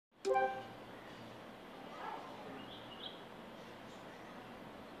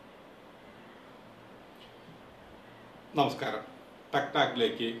നമസ്കാരം.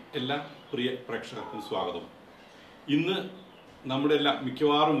 ടെക് എല്ലാ പ്രിയ പ്രേക്ഷകർക്കും സ്വാഗതം. ഇന്ന് നമ്മുടെ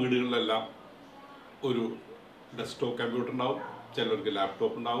മിക്കവാറും വീടുകളിലെല്ലാം ഒരു ഡെസ്ക്ടോപ്പ് കമ്പ്യൂട്ടർ ഉണ്ടാവും, ചിലർക്ക്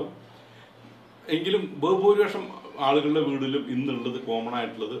ലാപ്ടോപ്പ് ഉണ്ടാവും. എങ്കിലും ബഹുഭൂരിപക്ഷം ആളുകളുടെ വീട്ടിലും ഇന്നുള്ളത് കോമൺ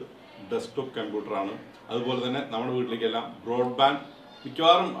ആയിട്ടുള്ളത് ഡെസ്ക്ടോപ്പ് കമ്പ്യൂട്ടറാണ്. അതുപോലെ തന്നെ നമ്മുടെ വീട്ടിലേക്കെല്ലാം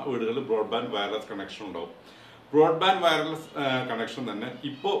മിക്കവാറും വീടുകളിൽ ബ്രോഡ്ബാൻഡ് വയർലെസ് കണക്ഷൻ ഉണ്ടാവും. ബ്രോഡ്ബാൻഡ് വയർലെസ് കണക്ഷൻ തന്നെ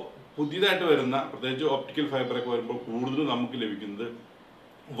ഇപ്പോൾ പുതിയതായിട്ട് വരുന്ന, പ്രത്യേകിച്ച് ഓപ്റ്റിക്കൽ ഫൈബറൊക്കെ വരുമ്പോൾ കൂടുതലും നമുക്ക് ലഭിക്കുന്നത്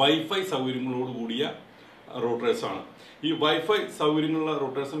വൈഫൈ സൗകര്യങ്ങളോട് കൂടിയ റൂട്ടേഴ്സാണ്. ഈ വൈഫൈ സൗകര്യങ്ങളുള്ള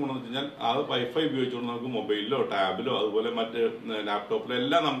റൂട്ടേഴ്സ് എന്ന് വെച്ച് കഴിഞ്ഞാൽ ആ വൈഫൈ ഉപയോഗിച്ചുകൊണ്ട് നമുക്ക് മൊബൈലിലോ ടാബിലോ അതുപോലെ മറ്റ് ലാപ്ടോപ്പിലോ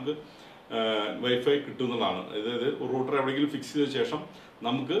എല്ലാം നമുക്ക് വൈഫൈ കിട്ടുന്നതാണ്. അതായത് റൂട്ടർ എവിടെയെങ്കിലും ഫിക്സ് ചെയ്ത ശേഷം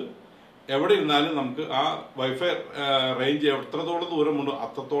നമുക്ക് എവിടെ ഇരുന്നാലും നമുക്ക് ആ വൈഫൈ റേഞ്ച് എത്രത്തോളം ദൂരമുണ്ടോ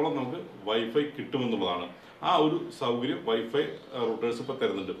അത്രത്തോളം നമുക്ക് വൈഫൈ കിട്ടുമെന്നുള്ളതാണ്. ആ ഒരു സൗകര്യം വൈഫൈ റൂട്ടേഴ്സ് ഇപ്പോൾ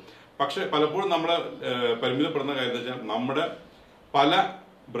തരുന്നുണ്ട്. പക്ഷെ പലപ്പോഴും നമ്മളെ പരിമിതപ്പെടുന്ന കാര്യം എന്ന് വെച്ചാൽ നമ്മുടെ പല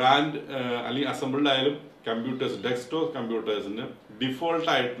ബ്രാൻഡ് അല്ലെങ്കിൽ അസംബിൾഡ് ആയാലും കമ്പ്യൂട്ടേഴ്സ്, ഡെസ്ക്ടോപ്പ് കമ്പ്യൂട്ടേഴ്സിന് ഡിഫോൾട്ട്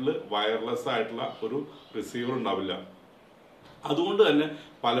ആയിട്ടുള്ള വയർലെസ് ആയിട്ടുള്ള ഒരു റിസീവർ ഉണ്ടാവില്ല. അതുകൊണ്ട് തന്നെ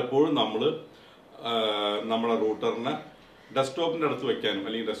പലപ്പോഴും നമ്മുടെ റൂട്ടറിനെ ഡെസ്ക്ടോപ്പിന്റെ അടുത്ത് വെക്കാനും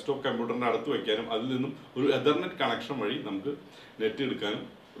അല്ലെങ്കിൽ ഡെസ്ക്ടോപ്പ് കമ്പ്യൂട്ടറിന്റെ അടുത്ത് വെക്കാനും അതിൽ നിന്നും ഒരു എതർനെറ്റ് കണക്ഷൻ വഴി നമുക്ക് നെറ്റ് എടുക്കാനും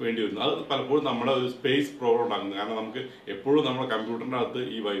വേണ്ടി വരുന്നു. അത് പലപ്പോഴും നമ്മുടെ ഒരു സ്പേസ് പ്രോബ്ലം ഉണ്ടാകുന്നത്. കാരണം നമുക്ക് എപ്പോഴും നമ്മുടെ കമ്പ്യൂട്ടറിന്റെ അകത്ത്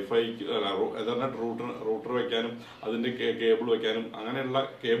ഈ വൈഫൈ എതർനെറ്റ് റൂട്ടർ വെക്കാനും അതിന്റെ കേബിൾ വെക്കാനും അങ്ങനെയുള്ള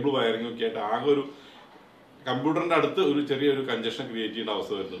കേബിൾ വയറിംഗ് ഒക്കെ ആയിട്ട് ആകെ ഒരു കമ്പ്യൂട്ടറിന്റെ അടുത്ത് ഒരു ചെറിയൊരു കഞ്ചക്ഷൻ ക്രിയേറ്റ് ചെയ്യേണ്ട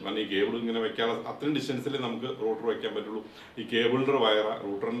അവസ്ഥ വരുന്നു. കാരണം ഈ കേബിൾ ഇങ്ങനെ വെക്കാനുള്ള അത്രയും ഡിസ്റ്റൻസിൽ നമുക്ക് റൂട്ടർ വെക്കാൻ പറ്റുള്ളൂ. ഈ കേബിളിന്റെ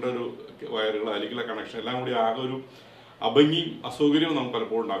റൂട്ടറിന്റെ ഒരു വയറുകൾ അതിലേക്കുള്ള കണക്ഷൻ എല്ലാം കൂടി ആകെ ഒരു അഭംഗിയും അസൗകര്യവും നമുക്ക്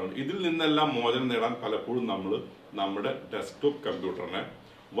പലപ്പോഴും ഉണ്ടാകുന്നുണ്ട്. ഇതിൽ നിന്നെല്ലാം മോചനം നേടാൻ പലപ്പോഴും നമ്മൾ നമ്മുടെ ഡെസ്ക്ടോപ്പ് കമ്പ്യൂട്ടറിനെ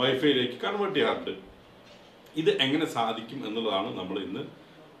വൈഫൈയിലേക്ക് കൺവേർട്ട് ചെയ്യാറുണ്ട്. ഇത് എങ്ങനെ സാധിക്കും എന്നുള്ളതാണ് നമ്മൾ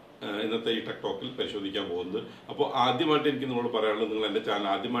ഇന്നത്തെ ഈ ടെക് ടോക്കിൽ പരിശോധിക്കാൻ പോകുന്നത്. അപ്പോൾ ആദ്യമായിട്ട് എനിക്ക് നിങ്ങളോട് പറയാനുള്ളത്, നിങ്ങൾ എൻ്റെ ചാനൽ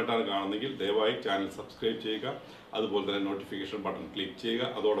ആദ്യമായിട്ടാണ് കാണുന്നതെങ്കിൽ ദയവായി ചാനൽ സബ്സ്ക്രൈബ് ചെയ്യുക. അതുപോലെ തന്നെ നോട്ടിഫിക്കേഷൻ ബട്ടൺ ക്ലിക്ക് ചെയ്യുക.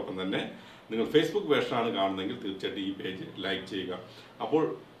 അതോടൊപ്പം തന്നെ നിങ്ങൾ ഫേസ്ബുക്ക് വേഷനാണ് കാണുന്നതെങ്കിൽ തീർച്ചയായിട്ടും ഈ പേജ് ലൈക്ക് ചെയ്യുക. അപ്പോൾ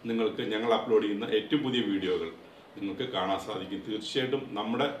നിങ്ങൾക്ക് ഞങ്ങൾ അപ്ലോഡ് ചെയ്യുന്ന ഏറ്റവും പുതിയ വീഡിയോകൾ നിങ്ങൾക്ക് കാണാൻ സാധിക്കും. തീർച്ചയായിട്ടും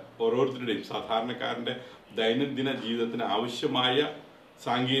നമ്മുടെ ഓരോരുത്തരുടെയും സാധാരണക്കാരൻ്റെ ദൈനംദിന ജീവിതത്തിന് ആവശ്യമായ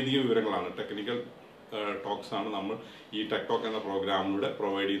സാങ്കേതിക വിവരങ്ങളാണ്, ടെക്നിക്കൽ ടോക്സ് ആണ് നമ്മൾ ഈ ടെക് ടോക്ക് എന്ന പ്രോഗ്രാമിലൂടെ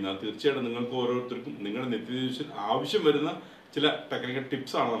പ്രൊവൈഡ് ചെയ്യുന്നത്. തീർച്ചയായിട്ടും നിങ്ങൾക്ക് ഓരോരുത്തർക്കും നിങ്ങളുടെ നിത്യജീവിതത്തിൽ ആവശ്യം വരുന്ന ചില ടെക്നിക്കൽ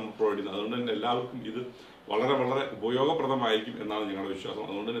ടിപ്സ് ആണ് നമ്മൾ പ്രൊവൈഡ് ചെയ്യുന്നത്. അതുകൊണ്ട് തന്നെ എല്ലാവർക്കും ഇത് വളരെ വളരെ ഉപയോഗപ്രദമായിരിക്കും എന്നാണ് ഞങ്ങളുടെ വിശ്വാസം.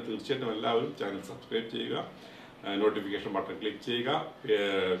 അതുകൊണ്ട് തന്നെ തീർച്ചയായിട്ടും എല്ലാവരും ചാനൽ സബ്സ്ക്രൈബ് ചെയ്യുക, നോട്ടിഫിക്കേഷൻ ബട്ടൺ ക്ലിക്ക് ചെയ്യുക,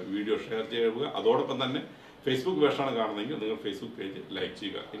 വീഡിയോ ഷെയർ ചെയ്യുക. അതോടൊപ്പം തന്നെ ഫേസ്ബുക്ക് വേഷമാണ് കാണുന്നതെങ്കിൽ നിങ്ങൾ ഫേസ്ബുക്ക് പേജ് ലൈക്ക്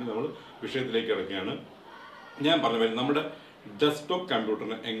ചെയ്യുക. ഇനി നമ്മൾ വിഷയത്തിലേക്ക് കിടക്കുകയാണ്. ഞാൻ പറഞ്ഞു വരുന്നത് നമ്മുടെ ഡെസ്ക്ടോപ്പ്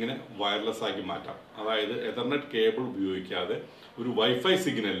കമ്പ്യൂട്ടറിനെ എങ്ങനെ വയർലെസ് ആക്കി മാറ്റാം, അതായത് എതർനെറ്റ് കേബിൾ ഉപയോഗിക്കാതെ ഒരു വൈഫൈ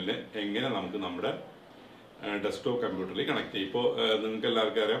സിഗ്നലിനെ എങ്ങനെ നമുക്ക് നമ്മുടെ ഡെസ്ക്ടോപ്പ് കമ്പ്യൂട്ടറിൽ കണക്ട് ചെയ്യും. ഇപ്പോൾ നിങ്ങൾക്ക്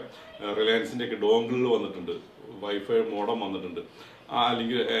എല്ലാവർക്കും അറിയാം, റിലയൻസിൻ്റെ ഒക്കെ ഡോങ്കിളിൽ വന്നിട്ടുണ്ട്, വൈഫൈ മോഡം വന്നിട്ടുണ്ട്,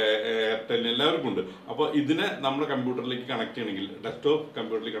 അല്ലെങ്കിൽ എയർടെലിന് എല്ലാവർക്കും ഉണ്ട്. അപ്പോൾ ഇതിനെ നമ്മുടെ കമ്പ്യൂട്ടറിലേക്ക് കണക്ട് ചെയ്യണമെങ്കിൽ, ഡെസ്ക്ടോപ്പ്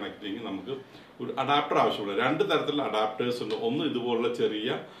കമ്പ്യൂട്ടറിലേക്ക് കണക്ട് ചെയ്യണമെങ്കിൽ നമുക്ക് ഒരു അഡാപ്റ്റർ ആവശ്യമുണ്ട്. രണ്ട് തരത്തിലുള്ള അഡാപ്റ്റേഴ്സ് ഉണ്ട്. ഒന്ന് ഇതുപോലുള്ള ചെറിയ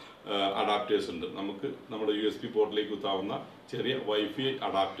അഡാപ്റ്റേഴ്സ് ഉണ്ട്, നമുക്ക് നമ്മുടെ USB പോർട്ടിലേക്ക് കുത്താവുന്ന ചെറിയ വൈഫൈ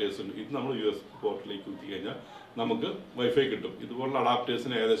അഡാപ്റ്റേഴ്സ് ഉണ്ട്. ഇത് നമ്മൾ USB പോർട്ടിലേക്ക് കുത്തി കഴിഞ്ഞാൽ നമുക്ക് വൈഫൈ കിട്ടും. ഇതുപോലുള്ള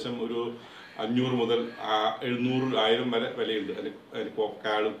അഡാപ്റ്റേഴ്സിന് ഏകദേശം ഒരു 500 മുതൽ 700, 1000 വരെ വിലയുണ്ട്.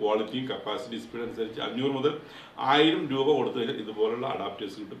 അതിന് ക്വാളിറ്റിയും കപ്പാസിറ്റി സ്പീഡ് അനുസരിച്ച് 500 മുതൽ 1000 രൂപ കൊടുത്തു കഴിഞ്ഞാൽ ഇതുപോലുള്ള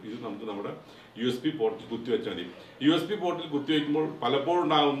അഡാപ്റ്റേഴ്സ് കിട്ടും. ഇത് നമുക്ക് നമ്മുടെ USB പോർട്ടിൽ കുത്തിവെച്ചാൽ മതി. USB പോർട്ടിൽ കുത്തിവെക്കുമ്പോൾ പലപ്പോഴും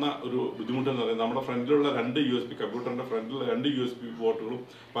ഉണ്ടാകുന്ന ഒരു ബുദ്ധിമുട്ടെന്ന് പറയുന്നത്, നമ്മുടെ ഫ്രണ്ടിലുള്ള കമ്പ്യൂട്ടറിന്റെ ഫ്രണ്ടിലുള്ള 2 USB പോർട്ടുകളും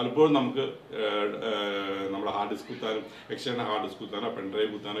പലപ്പോഴും നമുക്ക് നമ്മുടെ hard disk കുത്താനും external hard disk കുത്താനോ pen drive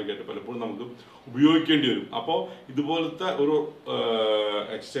കുത്താനോ ഒക്കെ ആയിട്ട് പലപ്പോഴും നമുക്ക് ഉപയോഗിക്കേണ്ടി വരും. അപ്പോൾ ഇതുപോലത്തെ ഒരു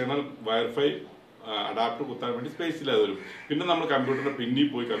എക്സ്റ്റേണൽ വയർഫൈ അഡാപ്റ്റർ കുത്താൻ വേണ്ടി സ്പേസ് ഇല്ലാതെ വരും. പിന്നെ നമ്മൾ കമ്പ്യൂട്ടറിന്റെ പിന്നിൽ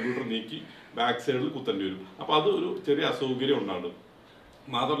പോയി കമ്പ്യൂട്ടർ നീക്കി ബാക്ക് സൈഡിൽ കുത്തേണ്ടി വരും. അപ്പോൾ അത് ഒരു ചെറിയ അസൗകര്യം ഉണ്ടാകും.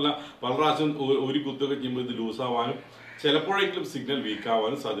 മാത്രമല്ല പല പ്രാവശ്യം ഒരു കുത്തൊക്കെ ചെയ്യുമ്പോൾ ഇത് ലൂസാവാനും ചിലപ്പോഴെങ്കിലും സിഗ്നൽ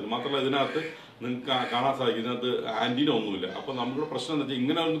വീക്കാവാനും സാധ്യത. മാത്രമല്ല ഇതിനകത്ത് നിങ്ങൾക്ക് കാണാൻ സാധിക്കും, ഇതിനകത്ത് ആൻറ്റീന ഒന്നുമില്ല. അപ്പോൾ നമ്മുടെ പ്രശ്നം എന്താ വെച്ചാൽ,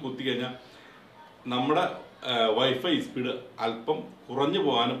 ഇങ്ങനെ ഒന്ന് കുത്തി കഴിഞ്ഞാൽ നമ്മുടെ വൈഫൈ സ്പീഡ് അല്പം കുറഞ്ഞു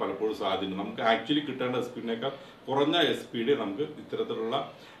പോകാനും പലപ്പോഴും സാധ്യത. നമുക്ക് ആക്ച്വലി കിട്ടേണ്ട സ്പീഡിനേക്കാൾ കുറഞ്ഞ സ്പീഡേ നമുക്ക് ഇത്തരത്തിലുള്ള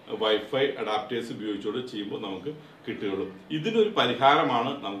വൈഫൈ അഡാപ്റ്റേഴ്സ് ഉപയോഗിച്ചുകൊണ്ട് ചെയ്യുമ്പോൾ നമുക്ക് കിട്ടുകയുള്ളൂ. ഇതിനൊരു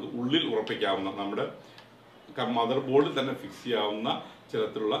പരിഹാരമാണ് നമുക്ക് ഉള്ളിൽ ഉറപ്പിക്കാവുന്ന, നമ്മുടെ മദർ ബോർഡിൽ തന്നെ ഫിക്സ് ചെയ്യാവുന്ന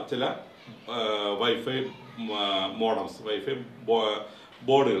ചില വൈഫൈ മോഡംസ്, വൈഫൈ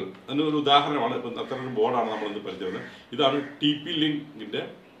ബോർഡുകൾ. അതിനൊരു ഉദാഹരണമാണ് ഇപ്പം അത്തരൊരു ബോർഡാണ് നമ്മളിന്ന് പരിചയപ്പെടുന്നത്. ഇതാണ് TP ലിങ്കിന്റെ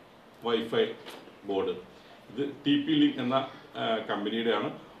വൈഫൈ ബോർഡ്. ഇത് TP ലിങ്ക് എന്ന കമ്പനിയുടെയാണ്.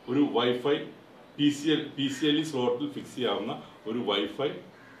 ഒരു വൈഫൈ PCLE സ്ലോട്ടിൽ ഫിക്സ് ചെയ്യാവുന്ന ഒരു വൈഫൈ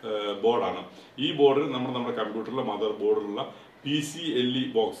ബോർഡാണ്. ഈ ബോർഡിൽ നമ്മുടെ കമ്പ്യൂട്ടറിലെ മദർ ബോർഡിലുള്ള PCLE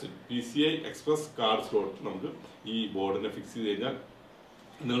ബോക്സിൽ PCI എക്സ്പ്രസ് കാർഡ് സ്ലോട്ട് നമുക്ക് ഈ ബോർഡിനെ ഫിക്സ് ചെയ്ത് കഴിഞ്ഞാൽ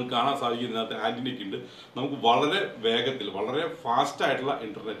നിങ്ങൾക്ക് കാണാൻ സാധിക്കും. ഇതിനകത്ത് ആന്റിനയൊക്കെ ഉണ്ട്. നമുക്ക് വളരെ വേഗത്തിൽ വളരെ ഫാസ്റ്റ് ആയിട്ടുള്ള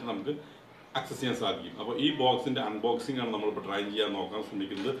ഇന്റർനെറ്റ് നമുക്ക് ആക്സസ് ചെയ്യാൻ സാധിക്കും. അപ്പോൾ ഈ ബോക്സിന്റെ അൺബോക്സിംഗ് ആണ് നമ്മളിപ്പോൾ ട്രൈ ചെയ്യാൻ നോക്കാൻ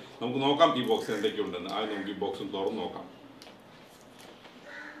ശ്രമിക്കുന്നത്. നമുക്ക് നോക്കാം ഈ ബോക്സിൽ എന്തൊക്കെ ഉണ്ടെന്ന്. ആദ്യം നമുക്ക് ഈ ബോക്സ് തുറന്ന് നോക്കാം.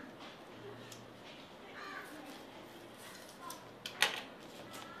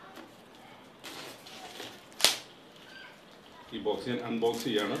 ഈ ബോക്സ് ഞാൻ അൺബോക്സ്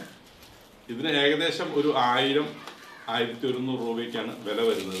ചെയ്യാണ്. ഇതിന് ഏകദേശം ഒരു 1000-1100 രൂപയ്ക്കാണ് വില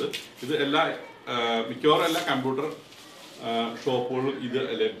വരുന്നത്. ഇത് മിക്കവാറും എല്ലാ കമ്പ്യൂട്ടർ ഷോപ്പുകളിലും ഇത്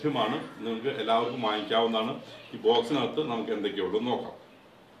ലഭ്യമാണ്. നിങ്ങൾക്ക് എല്ലാവർക്കും വാങ്ങിക്കാവുന്നതാണ്. ഈ ബോക്സിനകത്ത് നമുക്ക് എന്തൊക്കെയുള്ളൂ നോക്കാം.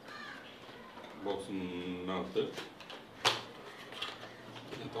 ബോക്സിനകത്ത്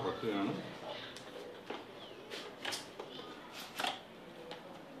തുറക്കുകയാണ്.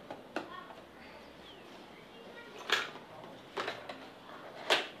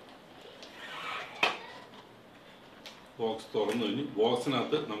 ബോക്സ് തുറന്നു കഴിഞ്ഞ്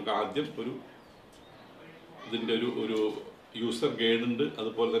ബോക്സിനകത്ത് നമുക്ക് ആദ്യം ഇതിൻ്റെ ഒരു യൂസർ ഗൈഡ് ഉണ്ട്.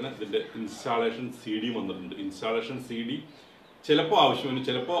 അതുപോലെ തന്നെ ഇതിൻ്റെ ഇൻസ്റ്റാളേഷൻ CD വന്നിട്ടുണ്ട്. ഇൻസ്റ്റാളേഷൻ CD ചിലപ്പോൾ ആവശ്യമാണ്,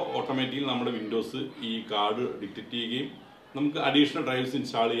 ചിലപ്പോൾ ഓട്ടോമാറ്റിക്കലി നമ്മുടെ വിൻഡോസ് ഈ കാർഡ് ഡിറ്റക്ട് ചെയ്യുകയും നമുക്ക് അഡീഷണൽ ഡ്രൈവ്സ്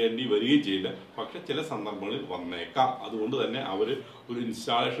ഇൻസ്റ്റാൾ ചെയ്യേണ്ടി വരികയും ചെയ്യില്ല. പക്ഷെ ചില സന്ദർഭങ്ങളിൽ വന്നേക്കാം. അതുകൊണ്ട് തന്നെ അവർ ഒരു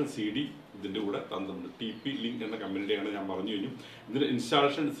ഇൻസ്റ്റാളേഷൻ CD ഇതിൻ്റെ കൂടെ തന്നിട്ടുണ്ട്. TP ലിങ്ക് എന്ന കമ്പനിയുടെയാണ്, ഞാൻ പറഞ്ഞു കഴിഞ്ഞു. ഇതിൻ്റെ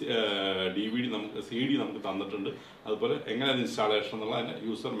ഇൻസ്റ്റാളേഷൻ CD നമുക്ക് തന്നിട്ടുണ്ട്. അതുപോലെ എങ്ങനെ അത് ഇൻസ്റ്റാളേഷൻ എന്നുള്ള അതിൻ്റെ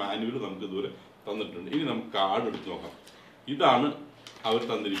യൂസർ മാനുവൽ നമുക്ക് ഇതുവരെ തന്നിട്ടുണ്ട്. ഇനി നമുക്ക് കാർഡ് എടുത്ത് നോക്കാം. ഇതാണ് അവർ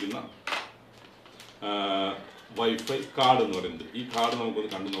തന്നിരിക്കുന്ന വൈഫൈ കാർഡ് എന്ന് പറയുന്നത്. ഈ കാർഡ്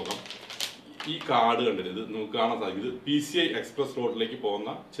നമുക്കൊന്ന് കണ്ടു നോക്കാം. ഈ കാർഡ് കണ്ടിട്ട് ഇത് നമുക്ക് കാണാൻ സാധിക്കും. ഇത് PCI എക്സ്പ്രസ് സ്ലോട്ടിലേക്ക് പോകുന്ന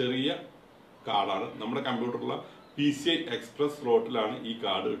ചെറിയ കാർഡാണ്. നമ്മുടെ കമ്പ്യൂട്ടറിലുള്ള PCI എക്സ്പ്രസ് സ്ലോട്ടിലാണ് ഈ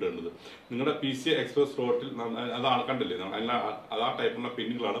കാർഡ് ഇടേണ്ടത്. നിങ്ങളുടെ PCI എക്സ്പ്രസ് സ്ലോട്ടിൽ അതാണ് കണ്ടില്ലേ, അതാ ടൈപ്പുള്ള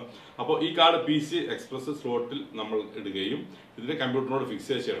പിന്നുകളാണ്. അപ്പോൾ ഈ കാർഡ് PCI എക്സ്പ്രസ് സ്ലോട്ടിൽ നമ്മൾ ഇടുകയും ഇതിന്റെ കമ്പ്യൂട്ടറിനോട് ഫിക്സ്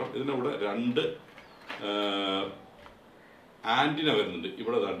ചെയ്ത ശേഷം ഇതിന്റെ കൂടെ 2 ആന്റിന വരുന്നുണ്ട്.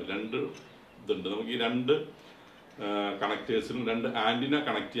 ഇവിടെ 2 ഇതുണ്ട്. നമുക്ക് ഈ 2 കണക്ടേഴ്സിനും 2 ആന്റിന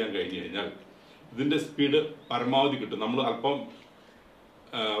കണക്ട് ചെയ്യാൻ കഴിഞ്ഞു കഴിഞ്ഞാൽ ഇതിന്റെ സ്പീഡ് പരമാവധി കിട്ടും. നമ്മൾ അല്പം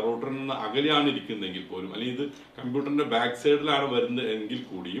റൂട്ടറിൽ നിന്ന് അകലെയാണ് ഇരിക്കുന്നതെങ്കിൽ പോലും, അല്ലെങ്കിൽ ഇത് കമ്പ്യൂട്ടറിന്റെ ബാക്ക് സൈഡിലാണ് വരുന്നത് എങ്കിൽ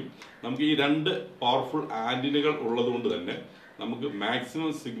കൂടിയും നമുക്ക് ഈ 2 പവർഫുൾ ആന്റിനകൾ ഉള്ളതുകൊണ്ട് തന്നെ നമുക്ക്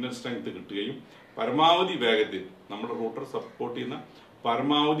മാക്സിമം സിഗ്നൽ സ്ട്രെങ്ത് കിട്ടുകയും പരമാവധി വേഗത്തിൽ നമ്മുടെ റൂട്ടർ സപ്പോർട്ട് ചെയ്യുന്ന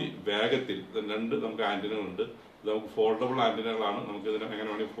പരമാവധി വേഗത്തിൽ 2 നമുക്ക് ആന്റിനകളുണ്ട്. ഇത് നമുക്ക് ഫോൾഡബിൾ ആന്റിനകളാണ്. നമുക്ക് ഇതിനെ എങ്ങനെ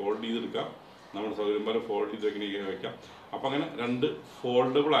വേണമെങ്കിൽ ഫോൾഡ് ചെയ്തെടുക്കാം. നമ്മുടെ സൗകര്യം പോലെ ഫോൾഡ് ചെയ്ത് വെക്കാം. അപ്പം അങ്ങനെ 2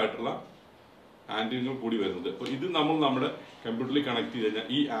 ഫോൾഡബിൾ ആയിട്ടുള്ള ആന്റിനകൾ കൂടി വരുന്നത്. അപ്പോൾ ഇത് നമ്മുടെ കമ്പ്യൂട്ടറിൽ കണക്ട് ചെയ്ത് കഴിഞ്ഞാൽ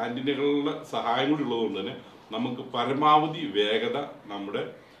ഈ ആന്റിനകളുടെ സഹായം കൂടി ഉള്ളതുകൊണ്ട് തന്നെ നമുക്ക് പരമാവധി വേഗത, നമ്മുടെ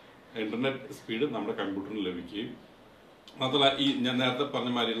ഇന്റർനെറ്റ് സ്പീഡ് നമ്മുടെ കമ്പ്യൂട്ടറിന് ലഭിക്കുകയും മാത്രമല്ല ഈ ഞാൻ നേരത്തെ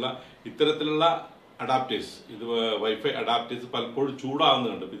പറഞ്ഞ മാതിരിയുള്ള ഇത്തരത്തിലുള്ള അഡാപ്റ്റേഴ്സ്, ഇത് വൈഫൈ അഡാപ്റ്റേഴ്സ് പലപ്പോഴും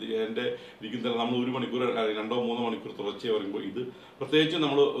ചൂടാകുന്നുണ്ട്. ഇത് എൻ്റെ ഇരിക്കുന്ന നമ്മൾ 1 മണിക്കൂർ 2-3 മണിക്കൂർ തുടർച്ചയായി പറയുമ്പോൾ ഇത് പ്രത്യേകിച്ച്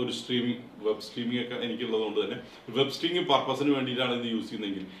നമ്മൾ ഒരു വെബ് സ്ട്രീമിംഗ് ഒക്കെ എനിക്കുള്ളത് കൊണ്ട് തന്നെ വെബ് സ്ട്രീമിംഗ് പർപ്പസിന് വേണ്ടിയിട്ടാണ് ഇത് യൂസ്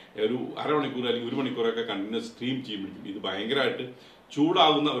ചെയ്യുന്നതെങ്കിൽ ഒരു അരമണിക്കൂർ അല്ലെങ്കിൽ 1 മണിക്കൂറൊക്കെ കണ്ടിന്യൂസ് സ്ട്രീം ചെയ്യുമ്പോഴേക്കും ഇത് ഭയങ്കരമായിട്ട്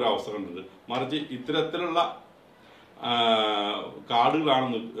ചൂടാകുന്ന ഒരു അവസ്ഥ കണ്ടിട്ടുണ്ട്. മറിച്ച് ഇത്തരത്തിലുള്ള കാർഡുകളാണ്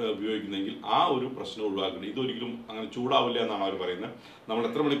ഉപയോഗിക്കുന്നതെങ്കിൽ ആ ഒരു പ്രശ്നം ഒഴിവാക്കുന്നത്. ഇതൊരിക്കലും അങ്ങനെ ചൂടാവില്ല എന്നാണ് അവർ പറയുന്നത്. നമ്മൾ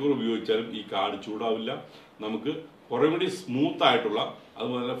എത്ര മണിക്കൂർ ഉപയോഗിച്ചാലും ഈ കാർഡ് ചൂടാവില്ല. നമുക്ക് കുറെ കൂടി സ്മൂത്ത് ആയിട്ടുള്ള,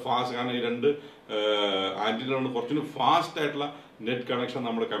 അതുപോലെ ഫാസ്റ്റ്, കാരണം ഈ 2 ആന്റിനകൾ കുറച്ചുകൂടി ഫാസ്റ്റ് ആയിട്ടുള്ള നെറ്റ് കണക്ഷൻ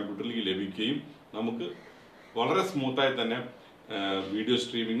നമ്മുടെ കമ്പ്യൂട്ടറിലേക്ക് ലഭിക്കുകയും നമുക്ക് വളരെ സ്മൂത്തായി തന്നെ വീഡിയോ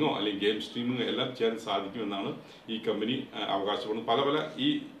സ്ട്രീമിങ്ങോ അല്ലെങ്കിൽ ഗെയിം സ്ട്രീമിങ്ങോ എല്ലാം ചെയ്യാൻ സാധിക്കുമെന്നാണ് ഈ കമ്പനി അവകാശപ്പെടുന്നത്. പല ഈ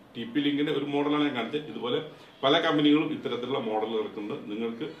TP ലിങ്കിന്റെ ഒരു മോഡലാണ് ഞാൻ കാണിച്ചത്. ഇതുപോലെ പല കമ്പനികളും ഇത്തരത്തിലുള്ള മോഡൽ ഇറക്കുന്നുണ്ട്.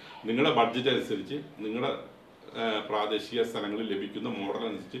 നിങ്ങൾക്ക് നിങ്ങളുടെ ബഡ്ജറ്റ് അനുസരിച്ച് നിങ്ങളുടെ പ്രാദേശിക സ്ഥലങ്ങളിൽ ലഭിക്കുന്ന മോഡൽ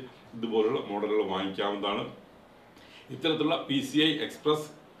അനുസരിച്ച് ഇതുപോലുള്ള മോഡലുകൾ വാങ്ങിക്കാവുന്നതാണ്. ഇത്തരത്തിലുള്ള PCI എക്സ്പ്രസ്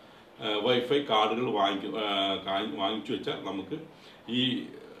വൈഫൈ കാർഡുകൾ വാങ്ങിച്ചു വെച്ചാൽ നമുക്ക് ഈ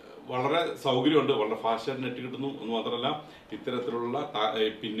വളരെ സൗകര്യമുണ്ട്, വളരെ ഫാസ്റ്റ് നെറ്റ് കിട്ടുന്നു എന്ന് മാത്രമല്ല ഇത്തരത്തിലുള്ള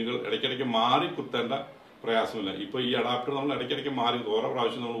പിന്നുകൾ ഇടയ്ക്കിടയ്ക്ക് മാറി കുത്തേണ്ട പ്രയാസമില്ല. ഇപ്പോൾ ഈ അഡാപ്റ്റർ നമ്മൾ ഇടയ്ക്കിടയ്ക്ക് മാറി ഓരോ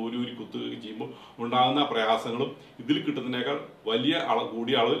പ്രാവശ്യം നമ്മൾ ഊരി കുത്തുകയും ചെയ്യുമ്പോൾ ഉണ്ടാകുന്ന പ്രയാസങ്ങളും ഇതിൽ കിട്ടുന്നതിനേക്കാൾ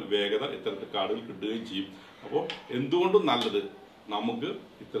കൂടിയ അളവിൽ വേഗത ഇത്തരത്തിൽ കാർഡുകൾ കിട്ടുകയും ചെയ്യും. അപ്പോൾ എന്തുകൊണ്ടും നല്ലത് നമുക്ക്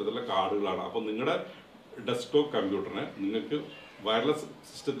ഇത്തരത്തിലുള്ള കാർഡുകളാണ്. അപ്പോൾ നിങ്ങളുടെ ഡെസ്ക്ടോപ്പ് കമ്പ്യൂട്ടറിനെ നിങ്ങൾക്ക് വയർലെസ്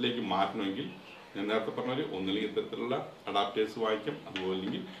സിസ്റ്റത്തിലേക്ക് മാറ്റണമെങ്കിൽ ഞാൻ നേരത്തെ പറഞ്ഞ ഒന്നില്ലെങ്കിൽ ഇത്തരത്തിലുള്ള അഡാപ്റ്റേഴ്സ് വാങ്ങിക്കാം,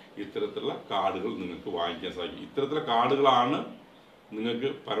 അതുപോലെ ഇത്തരത്തിലുള്ള കാർഡുകൾ നിങ്ങൾക്ക് വാങ്ങിക്കാൻ സാധിക്കും. ഇത്തരത്തിലുള്ള കാർഡുകളാണ് നിങ്ങൾക്ക്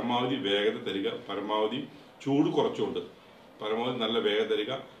പരമാവധി വേഗത തരിക, പരമാവധി ചൂട് കുറച്ചുകൊണ്ട് പരമാവധി നല്ല വേഗത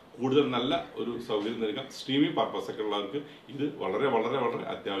തരിക, കൂടുതൽ നല്ല ഒരു സൗകര്യം നൽകാം. സ്ട്രീമിംഗ് പർപ്പസൊക്കെ ഉള്ളവർക്ക് ഇത് വളരെ വളരെ വളരെ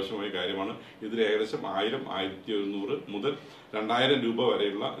അത്യാവശ്യമായ കാര്യമാണ്. ഇതിൽ ഏകദേശം 1000, 1100 മുതൽ 2000 രൂപ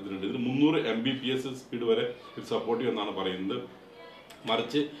വരെയുള്ള ഇതിനുണ്ട്. ഇതിന് 300 Mbps സ്പീഡ് വരെ ഇത് സപ്പോർട്ട് ചെയ്യുമെന്നാണ് പറയുന്നത്.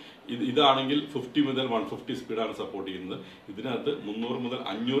 മറിച്ച് ഇതാണെങ്കിൽ 50 മുതൽ 150 സ്പീഡാണ് സപ്പോർട്ട് ചെയ്യുന്നത്. ഇതിനകത്ത് 300 മുതൽ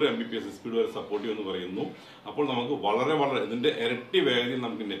 500 Mbps സ്പീഡ് വരെ സപ്പോർട്ട് ചെയ്യുമെന്ന് പറയുന്നു. അപ്പോൾ നമുക്ക് വളരെ വളരെ ഇതിൻ്റെ ഇരട്ടി വേഗതയിൽ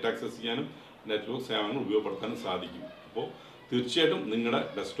നമുക്ക് നെറ്റ് ആക്സസ് ചെയ്യാനും നെറ്റ്വർക്ക് സേവനങ്ങൾ ഉപയോഗപ്പെടുത്താനും സാധിക്കും. അപ്പോൾ തീർച്ചയായിട്ടും നിങ്ങളുടെ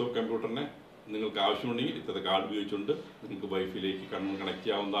ഡെസ്ക്ടോപ്പ് കമ്പ്യൂട്ടറിനെ നിങ്ങൾക്ക് ആവശ്യമുണ്ടെങ്കിൽ ഇത്തരത്തെ കാർഡ് ഉപയോഗിച്ചുകൊണ്ട് നിങ്ങൾക്ക് വൈഫൈയിലേക്ക് കണക്ട്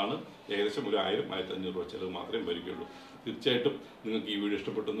ചെയ്യാവുന്നതാണ്. ഏകദേശം ഒരു 1000, 1500 രൂപ ചിലവ് മാത്രമേ വരികയുള്ളൂ. തീർച്ചയായിട്ടും നിങ്ങൾക്ക് ഈ വീഡിയോ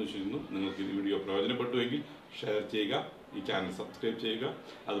ഇഷ്ടപ്പെട്ടെന്ന് വിശ്വസിക്കുന്നു. നിങ്ങൾക്ക് ഈ വീഡിയോ പ്രയോജനപ്പെട്ടുവെങ്കിൽ ഷെയർ ചെയ്യുക, ഈ ചാനൽ സബ്സ്ക്രൈബ് ചെയ്യുക,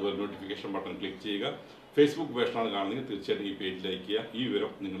 അതുപോലെ നോട്ടിഫിക്കേഷൻ ബട്ടൺ ക്ലിക്ക് ചെയ്യുക. ഫേസ്ബുക്ക് പേജാണ് കാണുന്നതെങ്കിൽ തീർച്ചയായിട്ടും ഈ പേജ് ലൈക്ക് ചെയ്യുക. ഈ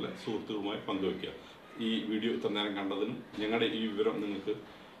വിവരം നിങ്ങളുടെ സുഹൃത്തുക്കളുമായി പങ്കുവയ്ക്കുക. ഈ വീഡിയോ ഇത്ര നേരം കണ്ടതിനും ഞങ്ങളുടെ ഈ വിവരം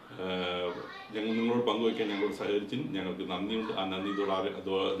നിങ്ങളോട് പങ്കുവയ്ക്കാൻ ഞങ്ങളോട് സഹകരിച്ചതിനും ഞങ്ങൾക്ക് നന്ദിയുണ്ട്. ആ നന്ദി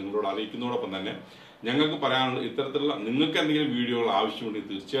നിങ്ങളോട് അറിയിക്കുന്നതോടൊപ്പം തന്നെ ഞങ്ങൾക്ക് പറയാനുള്ള ഇത്തരത്തിലുള്ള നിങ്ങൾക്ക് എന്തെങ്കിലും വീഡിയോകൾ ആവശ്യമുണ്ടെങ്കിൽ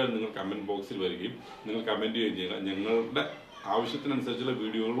തീർച്ചയായും നിങ്ങൾ കമൻറ്റ് ബോക്സിൽ വരികയും നിങ്ങൾ കമൻറ്റ് ചെയ്യുകയും ചെയ്യുക. ഞങ്ങളുടെ ആവശ്യത്തിനനുസരിച്ചുള്ള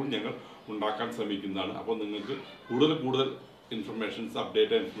വീഡിയോകളും ഞങ്ങൾ ഉണ്ടാക്കാൻ ശ്രമിക്കുന്നതാണ്. അപ്പോൾ നിങ്ങൾക്ക് കൂടുതൽ ഇൻഫർമേഷൻസ്,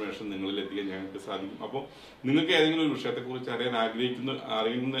 അപ്ഡേറ്റഡ് ഇൻഫർമേഷൻ നിങ്ങളിൽ എത്തിക്കാൻ ഞങ്ങൾക്ക് സാധിക്കും. അപ്പോൾ നിങ്ങൾക്ക് ഏതെങ്കിലും ഒരു വിഷയത്തെക്കുറിച്ച് അറിയാൻ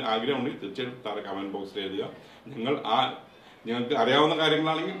അറിയുന്ന ആഗ്രഹമുണ്ടെങ്കിൽ തീർച്ചയായിട്ടും താഴെ കമൻറ്റ് ബോക്സിൽ എഴുതുക. ഞങ്ങൾക്ക് അറിയാവുന്ന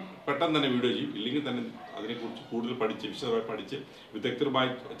കാര്യങ്ങളാണെങ്കിൽ പെട്ടെന്ന് തന്നെ വീഡിയോ ചെയ്യും. ഇല്ലെങ്കിൽ തന്നെ അതിനെക്കുറിച്ച് കൂടുതൽ വിശദമായി പഠിച്ച് വിദഗ്ധരുമായി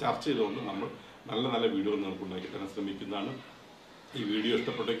ചർച്ച ചെയ്തുകൊണ്ട് നമ്മൾ നല്ല വീഡിയോകൾ നിങ്ങൾക്ക് ഉണ്ടാക്കി തരാൻ ശ്രമിക്കുന്നതാണ്. ഈ വീഡിയോ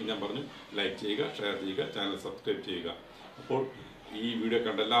ഇഷ്ടപ്പെട്ടെങ്കിൽ ഞാൻ പറഞ്ഞു ലൈക്ക് ചെയ്യുക, ഷെയർ ചെയ്യുക, ചാനൽ സബ്സ്ക്രൈബ് ചെയ്യുക. അപ്പോൾ ഈ വീഡിയോ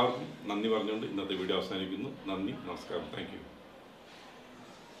കണ്ട എല്ലാവർക്കും നന്ദി പറഞ്ഞുകൊണ്ട് ഇന്നത്തെ വീഡിയോ അവസാനിക്കുന്നു. നന്ദി, നമസ്കാരം, താങ്ക് യു.